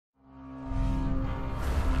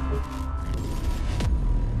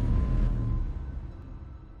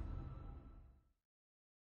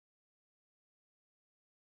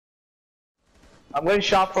I'm getting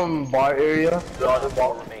shot from bar area. The other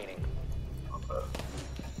bar remaining. Okay.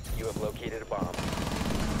 You have located a bomb.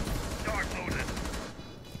 Start loaded.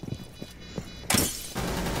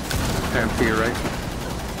 To your right.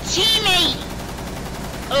 Teammate!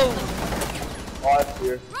 Oh. Oh, I see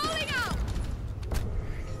her.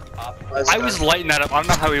 I was lighting that up. I don't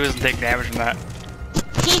know how he wasn't taking damage from that.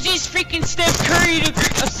 He just freaking Steph Curry to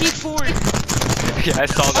a C4. Yeah, I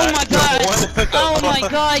saw that. Oh my god. Oh my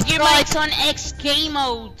god, your mic's on X game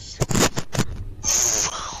modes.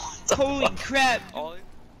 Holy crap. I'm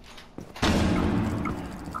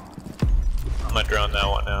gonna drone that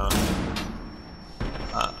one out.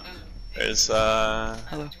 There's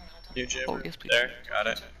Hello. New Jim. Oh, yes, please. There, got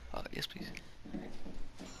it. Yes, please.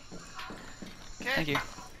 Thank you.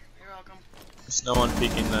 You're welcome. There's no one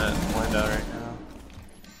peeking that window right now.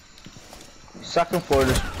 Second floor,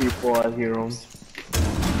 there's people. I hear them.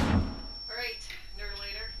 Alright, nerd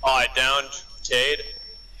later. Oh, I downed Cade.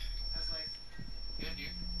 That's like, good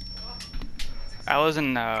dude. I was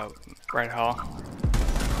in Red Hall.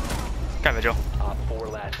 Got Vigil. Op 4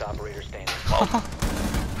 last operator standing.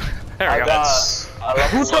 There we go.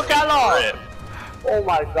 Who took that off? Oh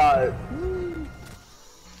my god.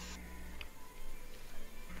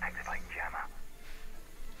 Activate jammer.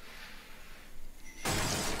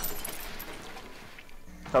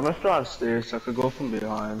 Someone's downstairs, so I could go from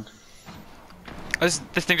behind. This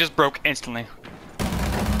thing just broke instantly.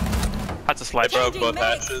 That's a I slide. broke both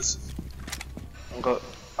hatches. I'm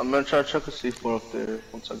gonna try to check a C4 up there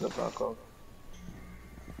once I get back up.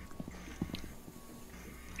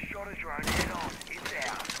 Shot a drone head on. It's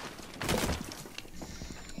out.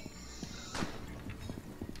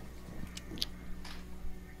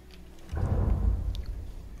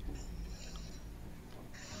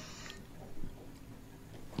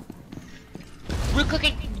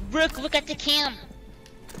 Rook, look at the cam.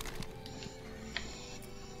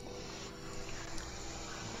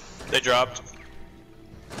 They dropped.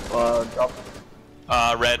 Drop.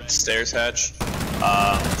 Red stairs hatch.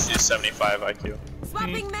 She's 75 IQ.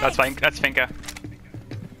 That's fine. That's Finka.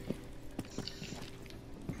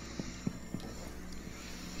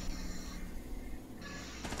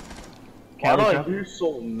 Why do I hear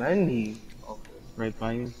so many? Okay. Right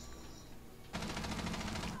by you.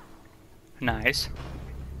 Nice.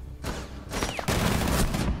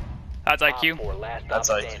 That's IQ. Op 4 last That's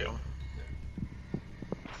op IQ. standing.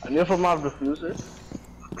 I knew from my diffuser.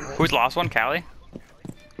 Who's lost one? Callie?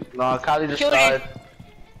 Nah, Kylie just Killed died.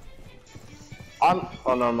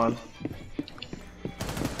 Oh no, man.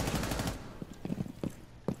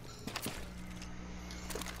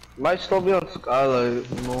 Might still be on Skylight,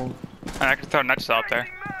 you know. And I can throw nuts up there.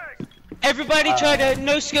 Everybody try to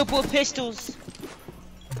no scope with pistols.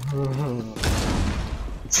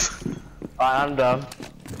 I'm done.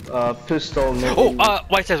 Pistol. No. Oh,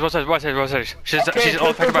 white says. She's all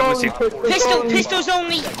affected by Lucy. Pistols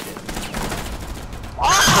only.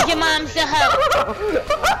 Oh, your mom's a hoe.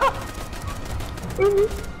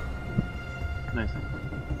 Nice.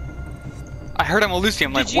 I heard him with Lucy.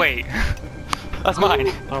 I'm like, wait, that's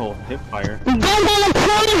mine. Oh, hip fire. Go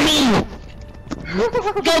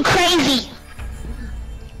crazy. Go crazy.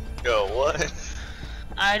 Go what?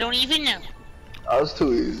 I don't even know. That was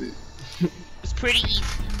too easy. It's pretty easy.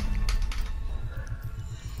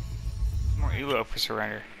 More elo for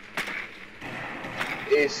surrender.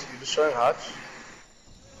 Ace, you destroying Hutch?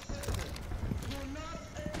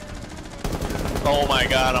 Oh my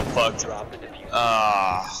god, I'm fucked. Drop the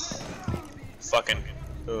diffuser. Fucking.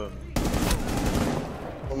 Ugh.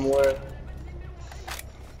 From where?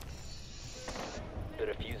 The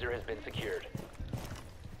diffuser has been secured.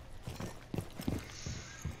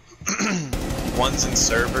 One's in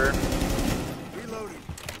server.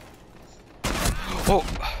 Oh.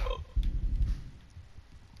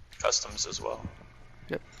 Customs as well.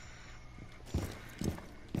 Yep.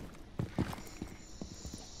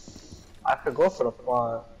 I could go for the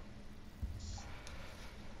fly.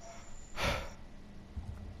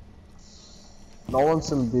 No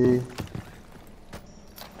one's in B.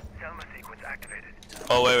 Selma sequence activated.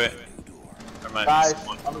 Oh wait. There might Guys, be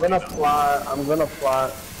someone. I'm gonna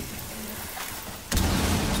fly.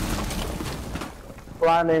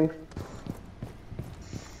 Planning.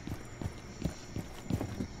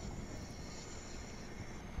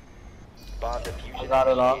 Bomb diffusion I got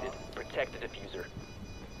it off. initiated. Protect the diffuser.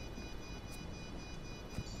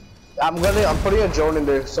 I'm putting a drone in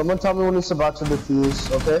there. Someone tell me when it's about to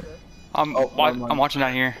defuse, okay? I'm watching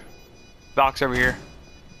down here. Valk's over here.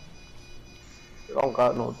 You don't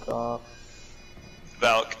got no job.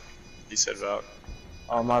 Valk. He said Valk.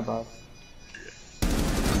 Oh, my bad.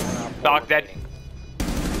 Valk dead.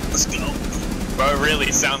 Let's go. Bro, it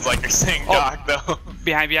really sounds like you're saying Oh. Doc though.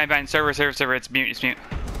 Behind. Server. It's mute.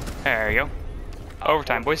 There you go.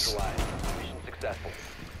 Overtime, boys. Mission successful.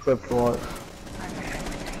 Clip what?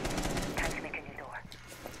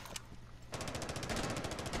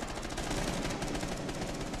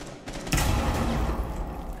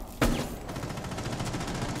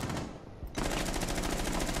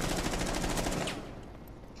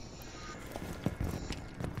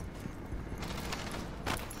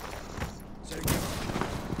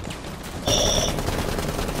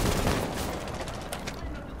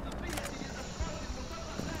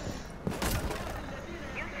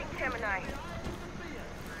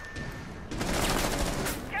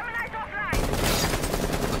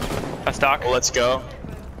 That's Doc. Well, let's go.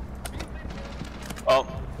 Oh,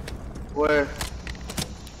 Where?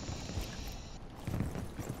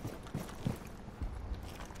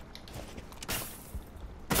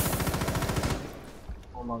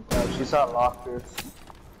 Oh my god, she's at locker.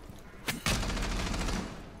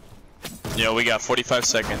 yeah, we got 45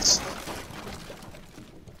 seconds.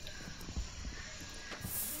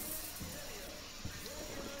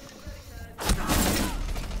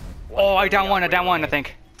 Oh, I down one, I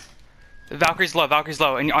think. Valkyrie's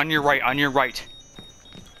low, and on your right.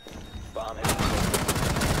 Bomb has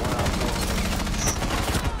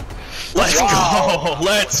been Let's go.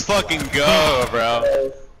 Let's fucking go,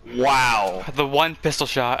 bro. Wow. The one pistol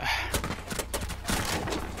shot.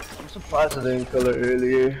 I'm surprised I didn't kill her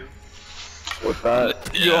earlier. With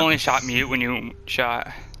that. You only shot mute when you shot.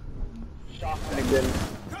 Shotgun again.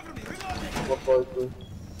 What was it?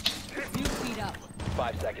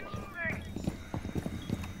 5 seconds.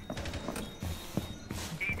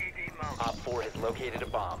 Op 4 has located a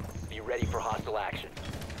bomb. Be ready for hostile action.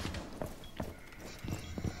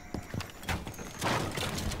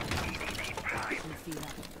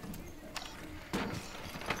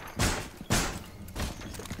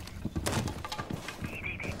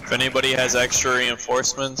 If anybody has extra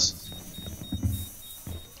reinforcements,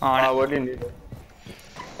 On it. What do you need?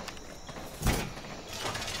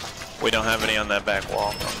 we don't have any on that back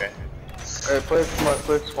wall. Okay. Hey, play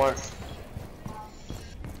smart.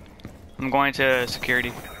 I'm going to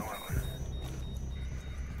security.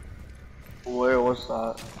 Where was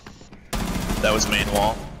that? That was main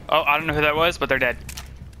wall. Oh, I don't know who that was, but they're dead.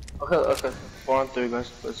 Okay. 4 on 3, guys.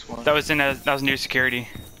 Play smart. That was new security.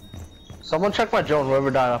 Someone check my drone, whoever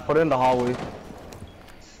died. I put it in the hallway.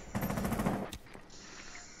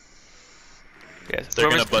 Yes. They're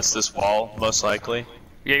gonna Whoever's- bust this wall, most likely.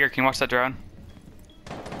 Jaeger, can you watch that drone?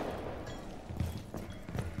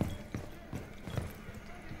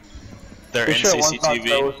 They're For in sure,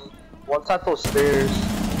 CCTV. One's at those stairs.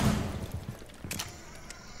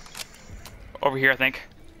 Over here, I think.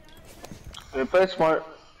 Hey, play smart.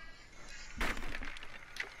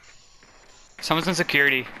 Someone's in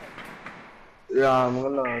security. Yeah, I'm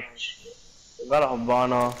gonna. I got a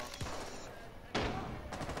Habana.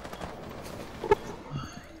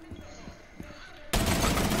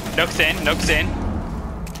 Nook's in.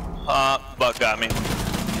 Buck got me.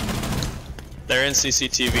 They're in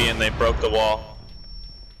CCTV and they broke the wall.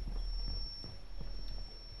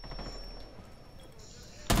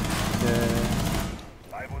 Yeah.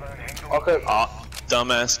 Okay.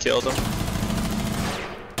 Dumbass killed him.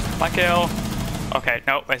 My kill. Okay,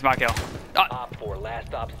 nope, it's my kill. Op 4, last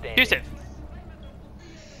stop standing. Yusuf.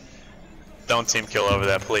 Don't team kill over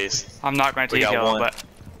that, please. I'm not going to We got kill, one. but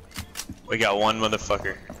We got one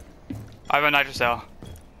motherfucker. I have a nitro cell.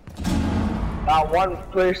 That one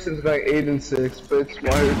person's like 8 and 6. Play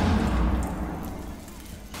smart.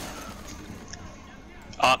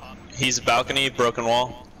 He's balcony, broken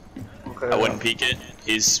wall. Okay. I wouldn't peek it.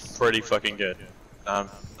 He's pretty fucking good. Not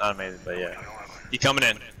amazing, but yeah. He coming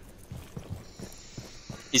in.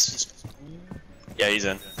 Yeah, he's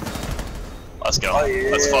in. Let's go. Oh, yeah.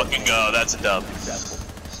 Let's fucking go. That's a dub.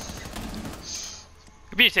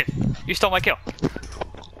 Yusuf, you stole my kill.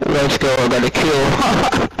 Let's go. I got a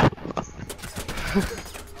kill.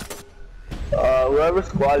 Whoever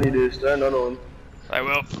squad leader is, there another one. I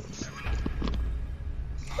will.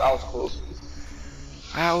 That was close.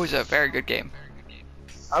 That was a very good game.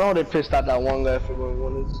 I know they pissed out that one guy for going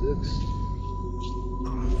 1 and 6.